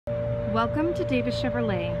Welcome to Davis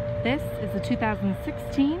Chevrolet. This is a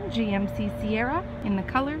 2016 GMC Sierra in the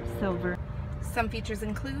color silver. Some features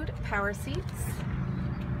include power seats,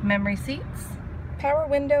 memory seats, power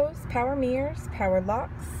windows, power mirrors, power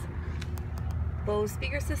locks, Bose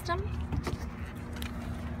speaker system,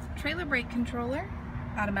 trailer brake controller,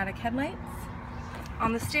 automatic headlights.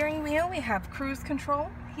 On the steering wheel we have cruise control,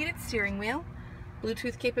 heated steering wheel,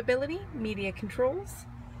 Bluetooth capability, media controls,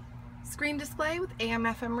 screen display with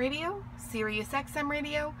AM/FM radio, Sirius XM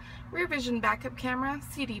radio, rear vision backup camera,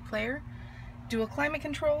 CD player, dual climate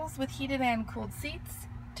controls with heated and cooled seats,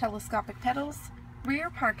 telescopic pedals, rear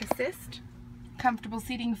park assist, comfortable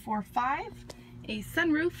seating for 5, a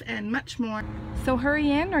sunroof, and much more. So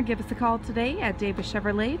hurry in or give us a call today at Davis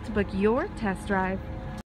Chevrolet to book your test drive.